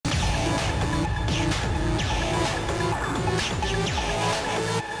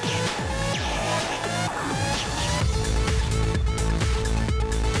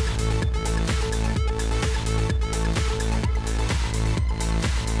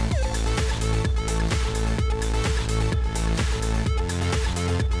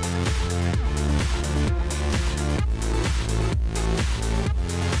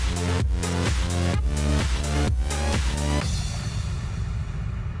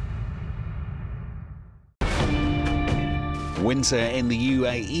Winter in the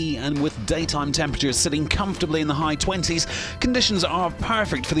UAE, and with daytime temperatures sitting comfortably in the high 20s, conditions are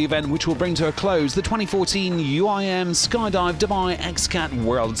perfect for the event which will bring to a close the 2014 UIM Skydive Dubai XCAT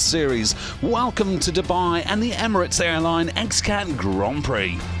World Series. Welcome to Dubai and the Emirates Airline XCAT Grand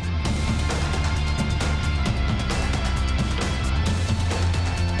Prix.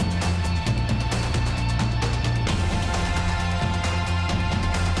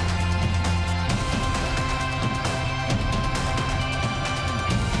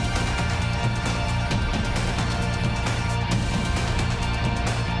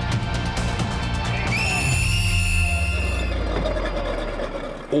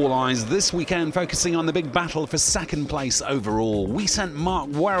 All eyes this weekend focusing on the big battle for second place overall. We sent Mark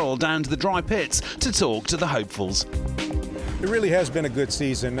Werrell down to the dry pits to talk to the hopefuls. It really has been a good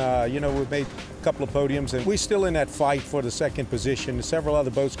season. We've made a couple of podiums and we're still in that fight for the second position. Several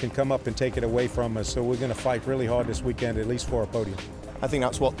other boats can come up and take it away from us, so we're going to fight really hard this weekend, at least for a podium. I think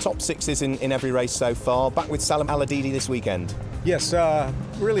that's what, top sixes in every race so far. Back with Salam Al-Adidi this weekend. Yes,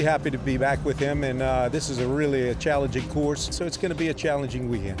 really happy to be back with him, and this is really a challenging course, so it's going to be a challenging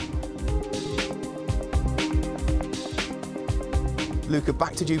weekend. Luca,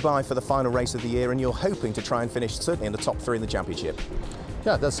 back to Dubai for the final race of the year, and you're hoping to try and finish certainly in the top three in the championship.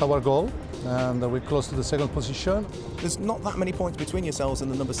 Yeah, that's our goal, and we're close to the second position. There's not that many points between yourselves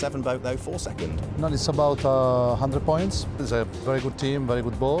and the number 7 boat, though, for second. No, it's about 100 points. It's a very good team, very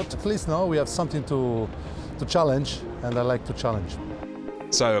good boat. At least now we have something to challenge, and I like to challenge.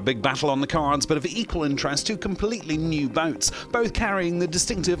 So a big battle on the cards, but of equal interest, two completely new boats, both carrying the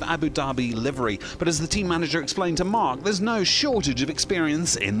distinctive Abu Dhabi livery. But as the team manager explained to Mark, there's no shortage of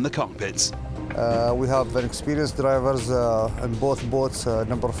experience in the cockpits. We have experienced drivers in both boats,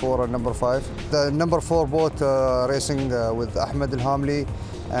 number 4 and number 5. The number 4 boat racing with Ahmed Al-Hamli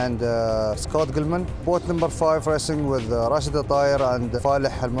and Scott Gilman. Boat number 5 racing with Rashid Al-Tayr and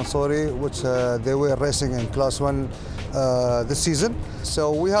Falih Al-Mansouri, which they were racing in Class 1 this season.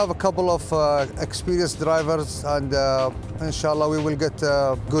 So we have a couple of experienced drivers, and inshallah we will get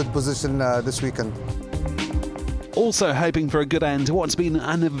a good position this weekend. Also hoping for a good end to what's been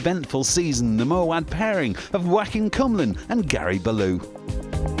an eventful season, the Moawad pairing of Joaquin Cumlin and Gary Ballou.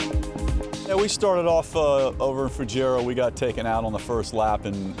 Yeah, we started off over in Fujairah. We got taken out on the first lap,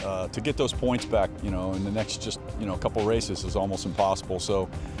 and to get those points back, in the next couple races is almost impossible. So,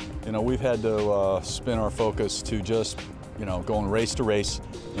 we've had to spin our focus to just, going race to race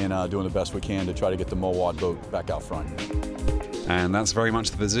and doing the best we can to try to get the Moawad boat back out front. And that's very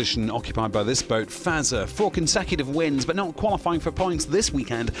much the position occupied by this boat, Fazza. 4 consecutive wins, but not qualifying for points this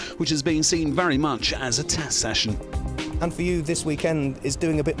weekend, which is being seen very much as a test session. And for you, this weekend is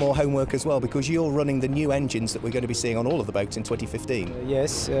doing a bit more homework as well, because you're running the new engines that we're going to be seeing on all of the boats in 2015.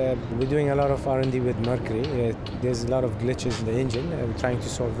 Yes, we're doing a lot of R&D with Mercury. There's a lot of glitches in the engine. We're trying to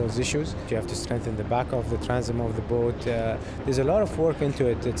solve those issues. You have to strengthen the back of the transom of the boat. There's a lot of work into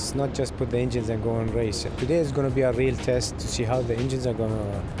it. It's not just put the engines and go and race. Today is going to be a real test to see how the engines are going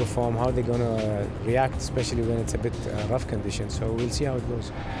to perform, how they're going to react, especially when it's a bit rough conditions. So we'll see how it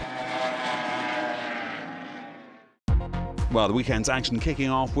goes. Well, the weekend's action kicking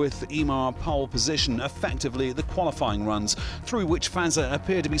off with Emaar pole position, effectively the qualifying runs, through which Fazza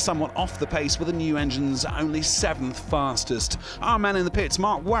appeared to be somewhat off the pace with the new engine's only 7th fastest. Our man in the pits,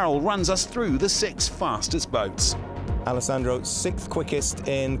 Mark Werrell, runs us through the 6 fastest boats. Alessandro, 6th quickest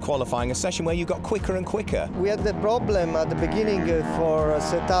in qualifying, a session where you got quicker and quicker. We had the problem at the beginning for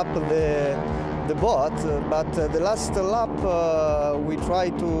set up the boat, but the last lap we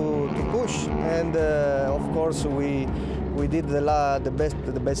tried to push, and of course we did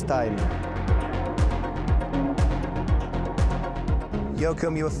the best time.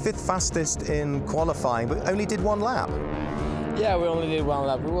 Joachim, you were 5th fastest in qualifying, but only did 1 lap. Yeah, we only did 1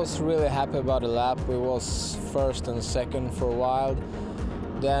 lap. We was really happy about the lap. We was 1st and 2nd for a while.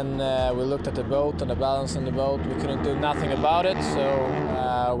 Then we looked at the boat and the balance in the boat. We couldn't do nothing about it,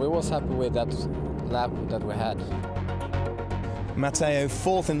 so we was happy with that lap that we had. Matteo,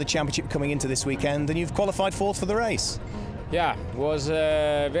 4th in the championship coming into this weekend, and you've qualified 4th for the race. Yeah, it was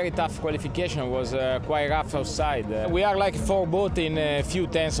a very tough qualification. It was quite rough outside. We are like 4 boats in a few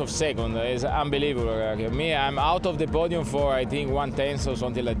tenths of second. It's unbelievable. Me, I'm out of the podium for, I think, 1/10 or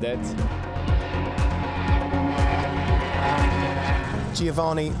something like that.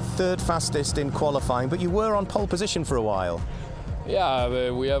 Giovanni, 3rd fastest in qualifying, but you were on pole position for a while.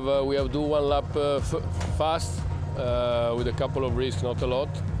 Yeah, we have do 1 lap fast with a couple of risks, not a lot,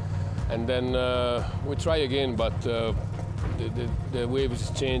 and then we try again, but the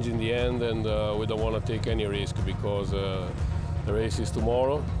waves change in the end, and we don't want to take any risk because the race is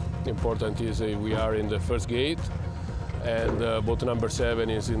tomorrow. Important is we are in the first gate, and boat number 7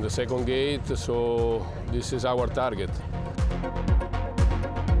 is in the second gate, so this is our target.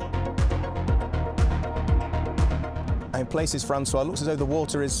 In places, Francois, it looks as though the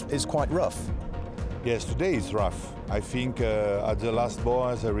water is quite rough. Yes, today is rough. I think at the last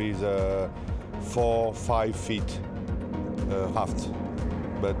board there is 4-5 feet raft,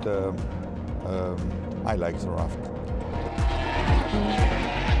 but I like the raft.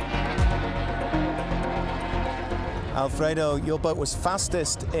 Alfredo, your boat was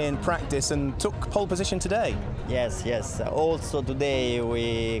fastest in practice and took pole position today. Yes, yes. Also today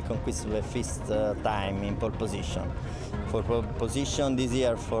we conquered the fifth time in pole position. For pole position this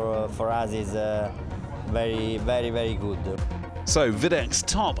year for us is very, very, very good. So Videx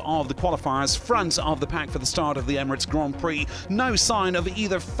top of the qualifiers, front of the pack for the start of the Emirates Grand Prix. No sign of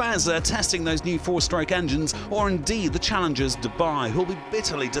either Fazza testing those new 4-stroke engines or indeed the challengers Dubai, who'll be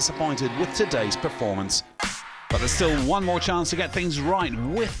bitterly disappointed with today's performance. But there's still one more chance to get things right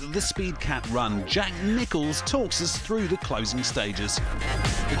with the XCAT run. Jack Nichols talks us through the closing stages.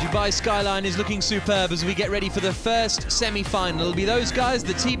 The Dubai skyline is looking superb as we get ready for the first semi-final. It'll be those guys,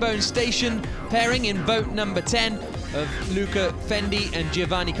 the T-Bone Station pairing in boat number 10 of Luca Fendi and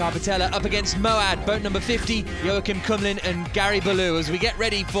Giovanni Carpitella up against Moad, boat number 50, Joachim Kumlin and Gary Ballou as we get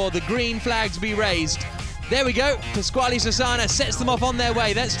ready for the green flag to be raised. There we go, Pasquale Sassana sets them off on their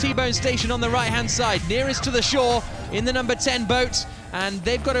way. That's T-Bone Station on the right-hand side, nearest to the shore in the number 10 boat. And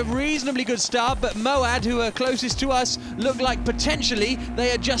they've got a reasonably good start, but Moad, who are closest to us, look like potentially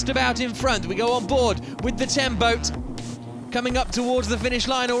they are just about in front. We go on board with the 10 boat. Coming up towards the finish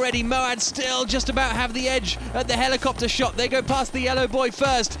line already, Moad still just about have the edge at the helicopter shot. They go past the yellow boy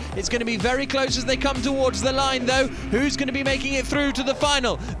first. It's going to be very close as they come towards the line though. Who's going to be making it through to the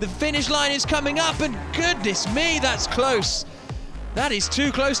final? The finish line is coming up and goodness me, that's close. That is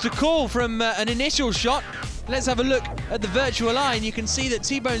too close to call from an initial shot. Let's have a look at the virtual line. You can see that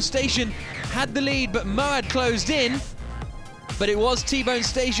T-Bone Station had the lead, but Moad closed in. But it was T-Bone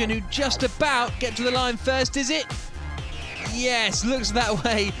Station who just about get to the line first, is it? Yes, looks that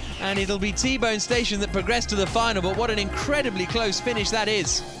way, and it'll be T-Bone Station that progressed to the final, but what an incredibly close finish that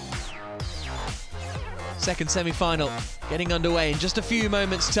is. Second semi-final getting underway in just a few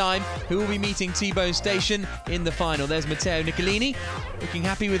moments' time. Who will be meeting T-Bone Station in the final? There's Matteo Nicolini, looking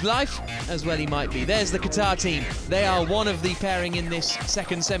happy with life, as well he might be. There's the Qatar team. They are one of the pairing in this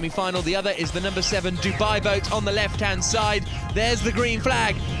second semi-final. The other is the number 7 Dubai boat on the left-hand side. There's the green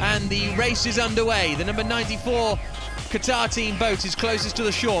flag, and the race is underway. The number 94 Qatar team boat is closest to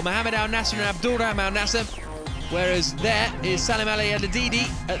the shore. Mohammed Al Nasser and Abdulrahman Al Nasser. Whereas there is Salim Ali Al-Adidi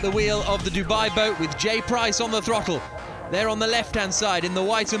at the wheel of the Dubai boat with Jay Price on the throttle. They're on the left-hand side in the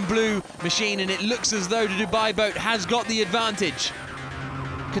white and blue machine, and it looks as though the Dubai boat has got the advantage.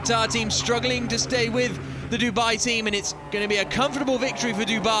 Qatar team struggling to stay with the Dubai team, and it's going to be a comfortable victory for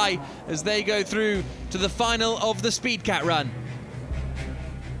Dubai as they go through to the final of the XCAT run.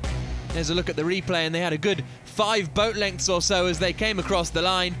 There's a look at the replay, and they had a good 5 boat lengths or so as they came across the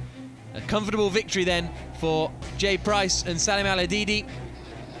line. A comfortable victory then for Jay Price and Salim Al-Adidi.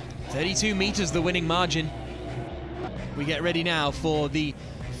 32 metres the winning margin. We get ready now for the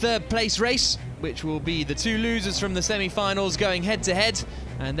third place race, which will be the 2 losers from the semi-finals going head-to-head.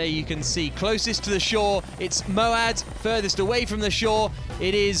 And there you can see closest to the shore, it's Moad. Furthest away from the shore,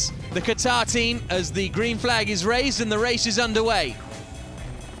 it is the Qatar team as the green flag is raised and the race is underway.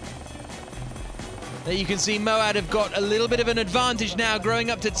 There you can see Moad have got a little bit of an advantage now,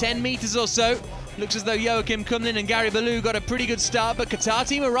 growing up to 10 metres or so. Looks as though Joachim Kumlin and Gary Ballou got a pretty good start, but Qatar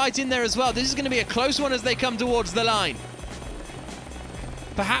team are right in there as well. This is going to be a close one as they come towards the line.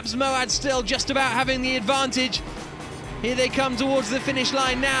 Perhaps Moad still just about having the advantage. Here they come towards the finish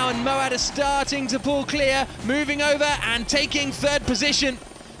line now, and Moad are starting to pull clear, moving over and taking third position.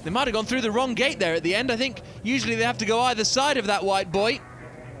 They might have gone through the wrong gate there at the end. I think usually they have to go either side of that white buoy.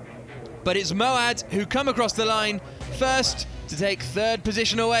 But it's Moad who come across the line first to take third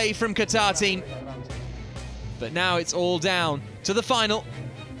position away from Qatar team. But now it's all down to the final,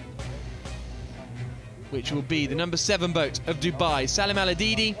 which will be the number 7 boat of Dubai, Salim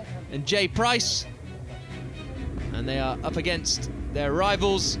Al-Adidi and Jay Price. And they are up against their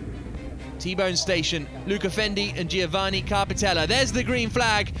rivals, T-Bone Station, Luca Fendi and Giovanni Carpitella. There's the green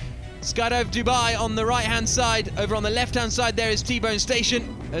flag. Skydive Dubai on the right-hand side. Over on the left-hand side there is T-Bone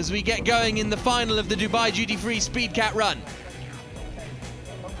Station as we get going in the final of the Dubai duty-free XCAT run.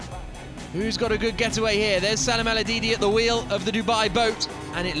 Who's got a good getaway here? There's Salim Al-Adidi at the wheel of the Dubai boat,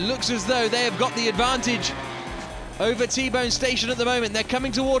 and it looks as though they have got the advantage over T-Bone Station at the moment. They're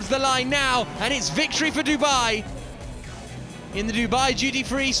coming towards the line now, and it's victory for Dubai in the Dubai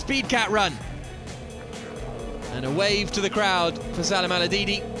duty-free XCAT run. And a wave to the crowd for Salim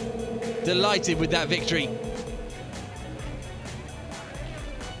Al-Adidi. Delighted with that victory.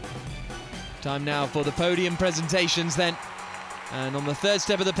 Time now for the podium presentations then. And on the third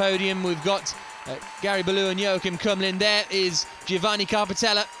step of the podium, we've got Gary Ballou and Joachim Kumlin. There is Giovanni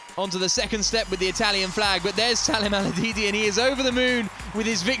Carpatella onto the second step with the Italian flag. But there's Salim Al-Adidi, and he is over the moon with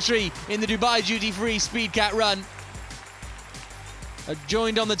his victory in the Dubai duty-free Speedcat run.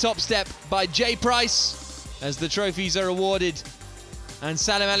 Joined on the top step by Jay Price as the trophies are awarded. And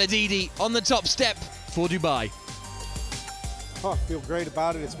Salim Al-Adidi on the top step for Dubai. Oh, I feel great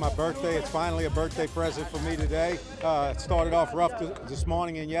about it. It's my birthday. It's finally a birthday present for me today. It started off rough this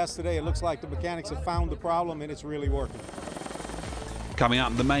morning and yesterday. It looks like the mechanics have found the problem and it's really working. Coming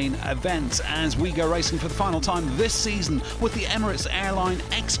up, the main event as we go racing for the final time this season with the Emirates Airline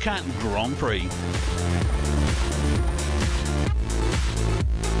XCAT Grand Prix.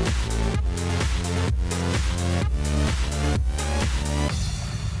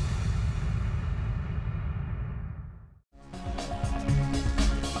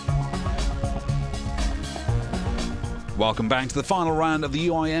 Welcome back to the final round of the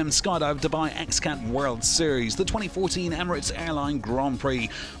UIM Skydive Dubai XCAT World Series, the 2014 Emirates Airline Grand Prix,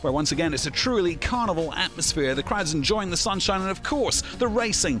 where once again it's a truly carnival atmosphere. The crowd's enjoying the sunshine and of course the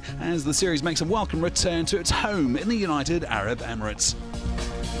racing as the series makes a welcome return to its home in the United Arab Emirates.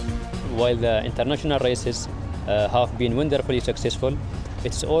 While the international races have been wonderfully successful,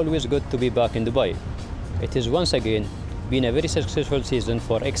 it's always good to be back in Dubai. It is once again been a very successful season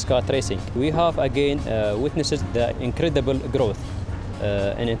for XCAT racing. We have again witnessed the incredible growth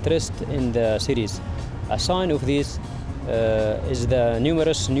and interest in the series. A sign of this is the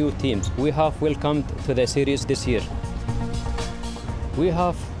numerous new teams we have welcomed to the series this year. We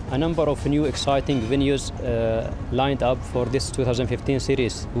have a number of new exciting venues lined up for this 2015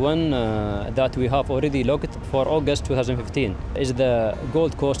 series. One that we have already logged for August 2015 is the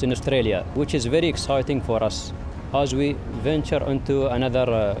Gold Coast in Australia, which is very exciting for us as we venture into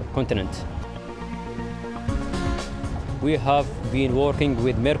another continent. We have been working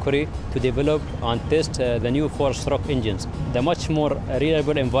with Mercury to develop and test the new 4-stroke engines. The much more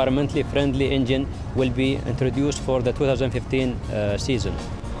reliable, environmentally friendly engine will be introduced for the 2015 season.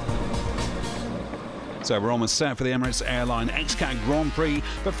 So we're almost set for the Emirates Airline XCAT Grand Prix,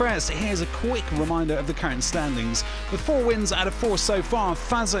 but first here's a quick reminder of the current standings. With 4 wins out of 4 so far,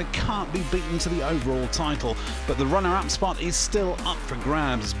 Fazza can't be beaten to the overall title, but the runner-up spot is still up for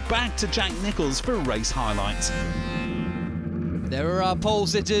grabs. Back to Jack Nicholls for race highlights. There are our pole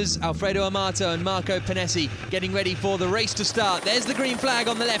sitters, Alfredo Amato and Marco Panesi, getting ready for the race to start. There's the green flag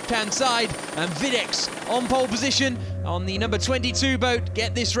on the left-hand side, and Videx on pole position on the number 22 boat.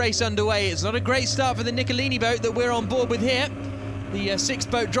 Get this race underway. It's not a great start for the Nicolini boat that we're on board with here. The 6th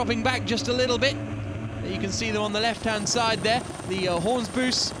boat dropping back just a little bit. You can see them on the left-hand side there. The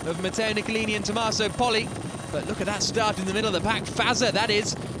Hornsboos of Matteo Nicolini and Tommaso Poli. But look at that start in the middle of the pack. Fazza, that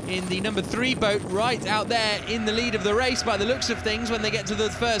is, in the number 3 boat, right out there in the lead of the race by the looks of things when they get to the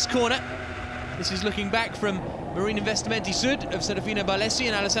first corner. This is looking back from Marine Investimenti Sud of Serafino Barlesi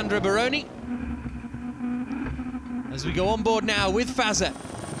and Alessandro Baroni. As we go on board now with Fazza,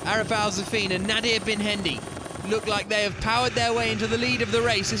 Arif Zaffain and Nadir bin Hendi look like they have powered their way into the lead of the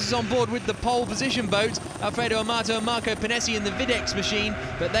race. This is on board with the pole position boat, Alfredo Amato and Marco Panesi in the Videx machine,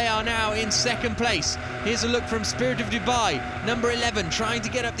 but they are now in 2nd place. Here's a look from Spirit of Dubai, number 11, trying to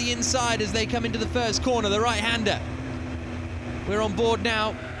get up the inside as they come into the first corner, the right-hander. We're on board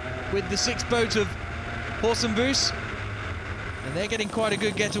now with the 6th boat of Horsenboos, and they're getting quite a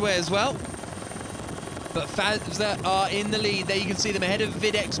good getaway as well. But Fazza are in the lead. There you can see them ahead of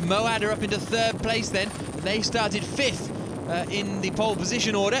Videx. Moad are up into 3rd place then. They started 5th in the pole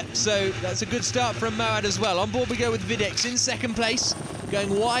position order, so that's a good start from Moad as well. On board we go with Videx in 2nd place,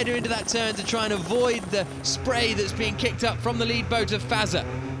 going wider into that turn to try and avoid the spray that's being kicked up from the lead boat of Fazza.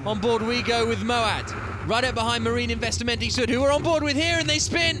 On board we go with Moad, right up behind Marine Investimenti Sud, who are on board with here, and they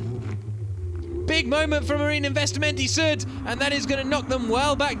spin. Big moment for Marine Investimenti Sud, and that is going to knock them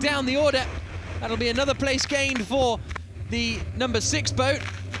well back down the order. That'll be another place gained for the number 6 boat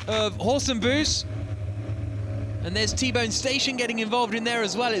of Horsenboos. And there's T-Bone Station getting involved in there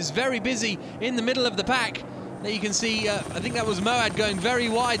as well. It's very busy in the middle of the pack. There you can see, I think that was Moad going very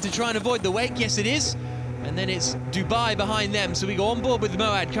wide to try and avoid the wake. Yes, it is. And then it's Dubai behind them. So we go on board with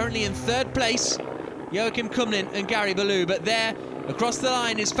Moad, currently in 3rd place. Joachim Kumlin and Gary Ballou. But there, across the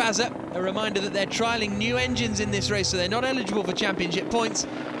line, is Fazza. A reminder that they're trialling new engines in this race, so they're not eligible for championship points.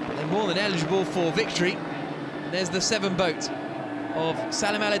 They're more than eligible for victory. There's the 7 boat of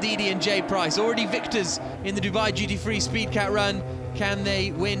Salim Al-Adidi and Jay Price, already victors in the Dubai duty-free Speedcat run. Can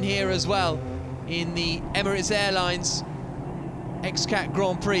they win here as well in the Emirates Airlines XCAT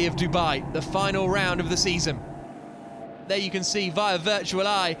Grand Prix of Dubai, the final round of the season. There you can see via virtual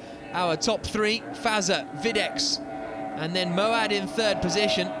eye our top three: Fazza, Videx, and then Moad in third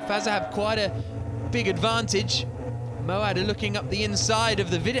position. Fazza have quite a big advantage. Moad are looking up the inside of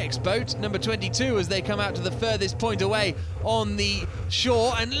the Videx boat, number 22, as they come out to the furthest point away on the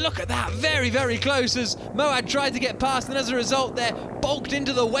shore. And look at that, very, very close as Moad tried to get past, and as a result they're bulked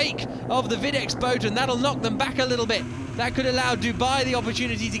into the wake of the Videx boat, and that'll knock them back a little bit. That could allow Dubai the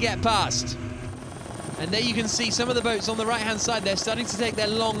opportunity to get past. And there you can see some of the boats on the right-hand side. They're starting to take their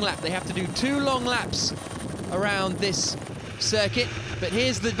long lap. They have to do 2 long laps around this circuit. But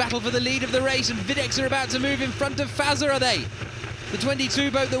here's the battle for the lead of the race, and Videx are about to move in front of Fazza, are they? The 22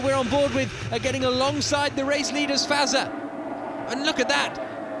 boat that we're on board with are getting alongside the race leaders, Fazza. And look at that.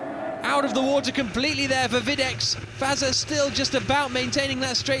 Out of the water completely there for Videx. Fazza still just about maintaining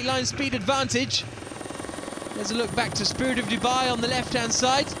that straight line speed advantage. There's a look back to Spirit of Dubai on the left-hand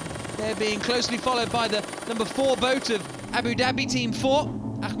side. They're being closely followed by the number 4 boat of Abu Dhabi Team 4.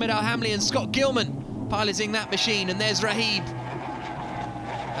 Ahmed Al-Hamli and Scott Gilman piloting that machine. And there's Rahib,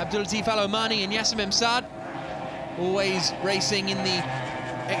 Abdulatif Al-Omani and Yassim Emsad, always racing in the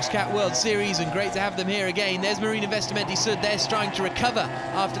XCAT World Series, and great to have them here again. There's Marine Investimenti Sud. They're trying to recover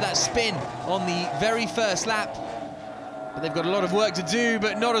after that spin on the very first lap. But they've got a lot of work to do,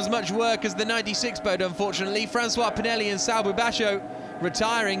 but not as much work as the 96 boat, unfortunately. Francois Pinelli and Salbu Basho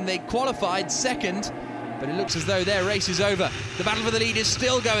retiring. They qualified second, but it looks as though their race is over. The battle for the lead is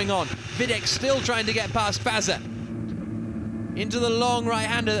still going on. Videx still trying to get past Fazza. Into the long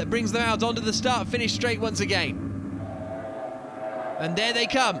right-hander that brings them out onto the start-finish straight once again. And there they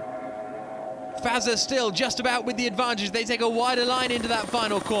come. Fazza still just about with the advantage. They take a wider line into that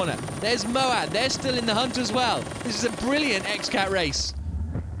final corner. There's Moad. They're still in the hunt as well. This is a brilliant XCAT race.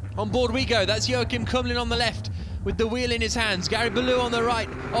 On board we go. That's Joachim Kumlin on the left with the wheel in his hands. Gary Ballou on the right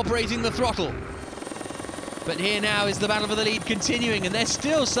operating the throttle. But here now is the battle for the lead continuing, and they're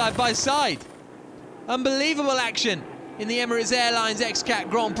still side by side. Unbelievable action in the Emirates Airlines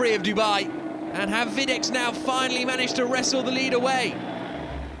XCAT Grand Prix of Dubai. And have Videx now finally managed to wrestle the lead away.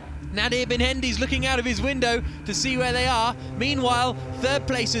 Nadir bin Hendi's looking out of his window to see where they are. Meanwhile, third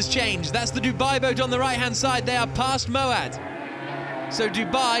place has changed. That's the Dubai boat on the right-hand side. They are past Moad. So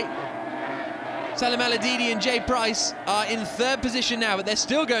Dubai, Salim Al-Adidi and Jay Price are in third position now, but they're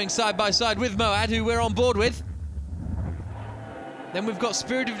still going side by side with Moad, who we're on board with. Then we've got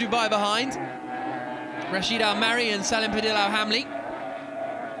Spirit of Dubai behind. Rashid Al-Mari and Salim Padil Al-Hamli.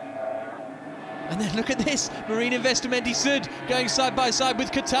 And then look at this, Marine Investimenti Sud going side by side with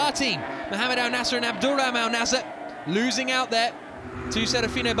Qatar team. Mohamed Al Nasser and Abdurrahman Al Nasser losing out there to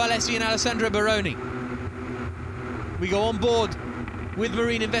Serafino Balesi and Alessandro Baroni. We go on board with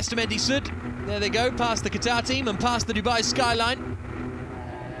Marine Investimenti Sud. There they go, past the Qatar team and past the Dubai skyline.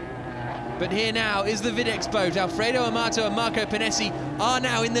 But here now is the Videx boat. Alfredo Amato and Marco Pinesi are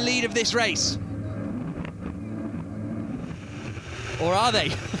now in the lead of this race. Or are they?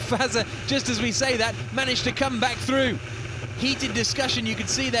 Fazza, just as we say that, managed to come back through. Heated discussion you can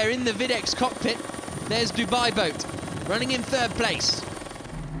see there in the Videx cockpit. There's Dubai boat running in third place.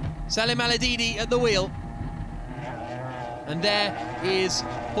 Salim Al-Adidi at the wheel. And there is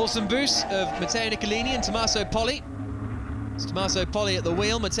Horson Boos of Matteo Nicolini and Tommaso Poli. It's Tommaso Poli at the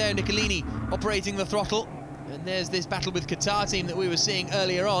wheel, Matteo Nicolini operating the throttle. And there's this battle with Qatar team that we were seeing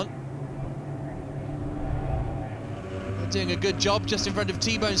earlier on. Doing a good job just in front of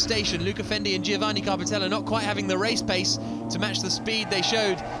T-Bone Station. Luca Fendi and Giovanni Carpatello not quite having the race pace to match the speed they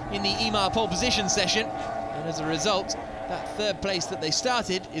showed in the EMAR pole position session, and as a result that third place that they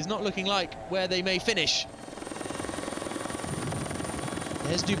started is not looking like where they may finish.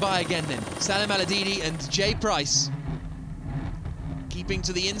 There's Dubai again then. Salim Al-Adidi and Jay Price keeping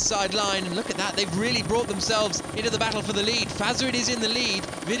to the inside line, and look at that, they've really brought themselves into the battle for the lead. Fazza is in the lead,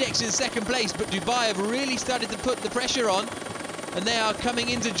 Videx in second place, but Dubai have really started to put the pressure on, and they are coming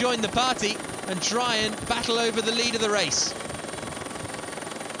in to join the party and try and battle over the lead of the race.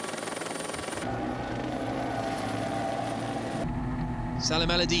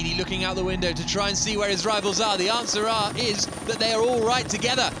 Salim Al-Adidi looking out the window to try and see where his rivals are. The answer is that they are all right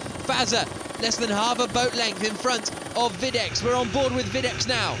together. Fazza less than half a boat length in front of Videx. We're on board with Videx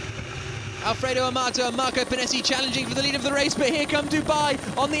now. Alfredo Amato and Marco Pinesi challenging for the lead of the race, but here come Dubai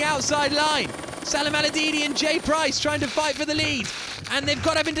on the outside line. Salim Al-Adidi and Jay Price trying to fight for the lead, and they've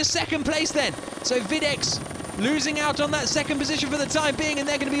got up into second place then. So Videx losing out on that second position for the time being, and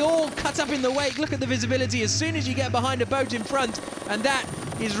they're going to be all cut up in the wake. Look at the visibility as soon as you get behind a boat in front, and that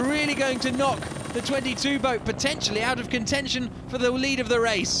is really going to knock the 22 boat potentially out of contention for the lead of the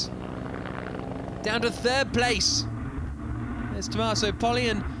race. down to 3rd place. There's Tommaso Poli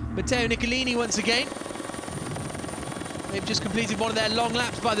and Matteo Nicolini once again. They've just completed one of their long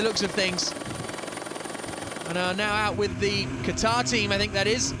laps by the looks of things, and are now out with the Qatar team, I think that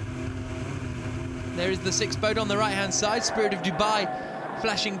is. There is the 6th boat on the right-hand side, Spirit of Dubai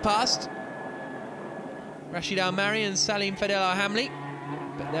flashing past. Rashid Al-Mari and Salim Fadel Al-Hamli.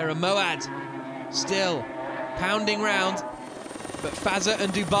 But there are Moad still pounding round. But Fazza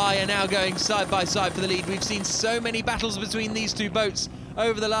and Dubai are now going side by side for the lead. We've seen so many battles between these two boats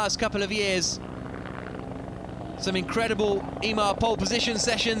over the last couple of years. Some incredible EMAR pole position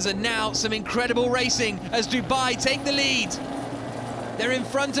sessions, and now some incredible racing as Dubai take the lead. They're in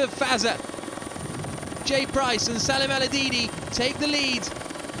front of Fazza. Jay Price and Salim Al-Adidi take the lead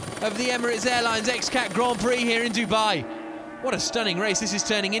of the Emirates Airlines XCAT Grand Prix here in Dubai. What a stunning race this is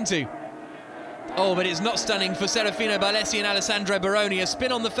turning into. Oh, but it's not stunning for Serafino Barlesi and Alessandro Baroni. A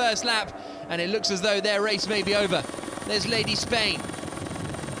spin on the first lap, and it looks as though their race may be over. There's Lady Spain.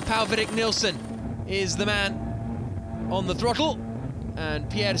 Paul-Fredrik Nielsen is the man on the throttle, and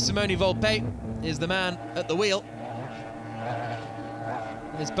Pierre Simone Volpe is the man at the wheel.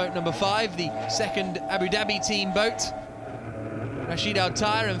 There's boat number 5, the 2nd Abu Dhabi team boat. Rashid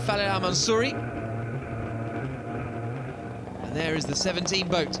Al-Tayer and Faleh Al-Mansouri. And there is the 17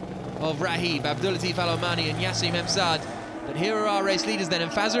 boat of Rahib, Abdulatif Al-Omani and Yassim Hemsad. But here are our race leaders then,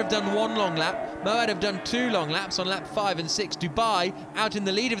 and Fazza have done 1 long lap, Moad have done 2 long laps on lap 5 and 6. Dubai out in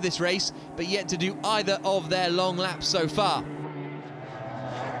the lead of this race, but yet to do either of their long laps so far.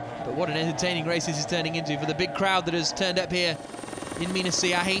 But what an entertaining race this is turning into for the big crowd that has turned up here in Mina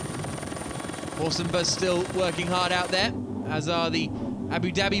Siahi. Awesome Buzz still working hard out there, as are the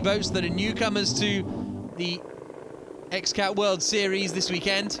Abu Dhabi boats that are newcomers to the XCAT World Series this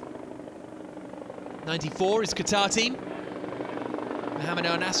weekend. 94 is Qatar team. Mohamed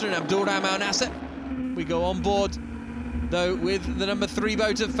Al Nasser and Abdul Rahman Al Nasser. We go on board, though, with the number 3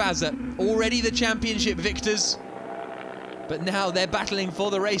 boat of Fazza. Already the championship victors, but now they're battling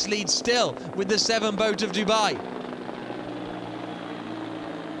for the race lead still with the 7 boat of Dubai.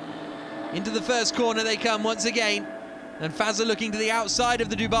 Into the first corner they come once again, and Fazza looking to the outside of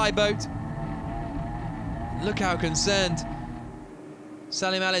the Dubai boat. Look how concerned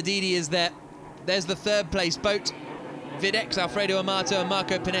Salim Al-Adidi is there. There's the 3rd place boat, Videx, Alfredo Amato and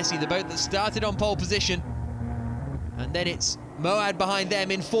Marco Panesi, the boat that started on pole position. And then it's Moad behind them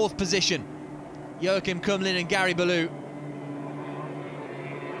in 4th position, Joachim Kumlin and Gary Ballou.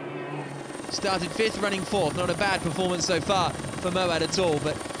 Started 5th, running 4th. Not a bad performance so far for Moad at all,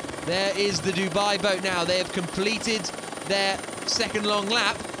 but there is the Dubai boat now. They have completed their 2nd long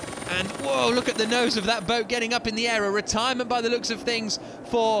lap, and whoa, look at the nose of that boat getting up in the air. A retirement by the looks of things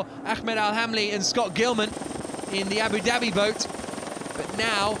for Ahmed Al-Hamli and Scott Gilman in the Abu Dhabi boat. But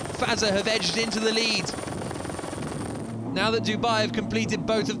now Fazza have edged into the lead. Now that Dubai have completed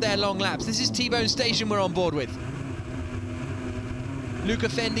both of their long laps. This is T-Bone Station we're on board with. Luca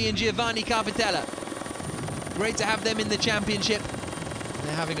Fendi and Giovanni Carpitella. Great to have them in the championship.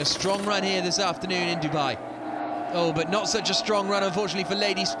 They're having a strong run here this afternoon in Dubai. Oh, but not such a strong run, unfortunately, for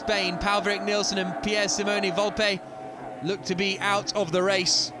Lady Spain. Paul-Fredrik Nielsen and Pierre Simone Volpe look to be out of the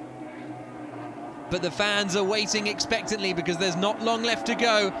race. But the fans are waiting expectantly because there's not long left to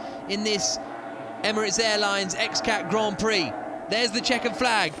go in this Emirates Airlines XCAT Grand Prix. There's the checkered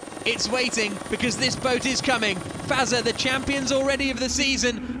flag. It's waiting because this boat is coming. Fazza, the champions already of the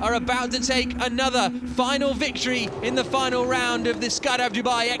season, are about to take another final victory in the final round of the Skydive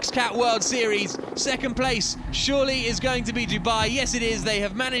Dubai XCAT World Series. 2nd place surely is going to be Dubai. Yes, it is. They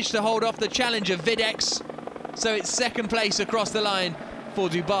have managed to hold off the challenger Videx. So it's 2nd place across the line for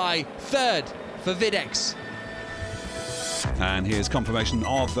Dubai. 3rd for Videx. And here's confirmation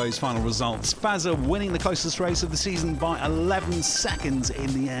of those final results. Fazza winning the closest race of the season by 11 seconds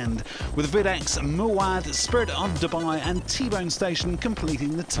in the end, with Videx, Moad, Spirit of Dubai and T-Bone Station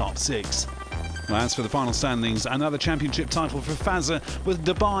completing the top 6. As for the final standings, another championship title for Fazza, with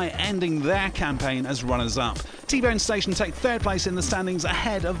Dubai ending their campaign as runners-up. T-Bone Station take 3rd place in the standings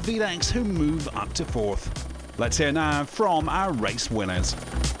ahead of Videx, who move up to 4th. Let's hear now from our race winners.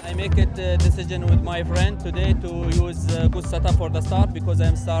 I make a decision with my friend today to use good setup for the start, because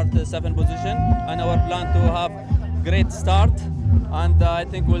I'm start 7th position, and our plan to have great start, and I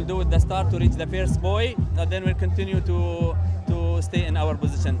think we'll do the start to reach the first buoy, and then we'll continue to stay in our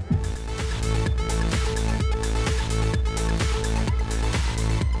position.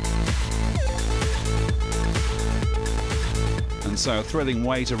 And so a thrilling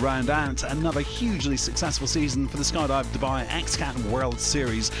way to round out another hugely successful season for the Skydive Dubai XCAT World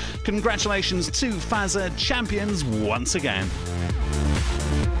Series. Congratulations to Fazza, champions once again.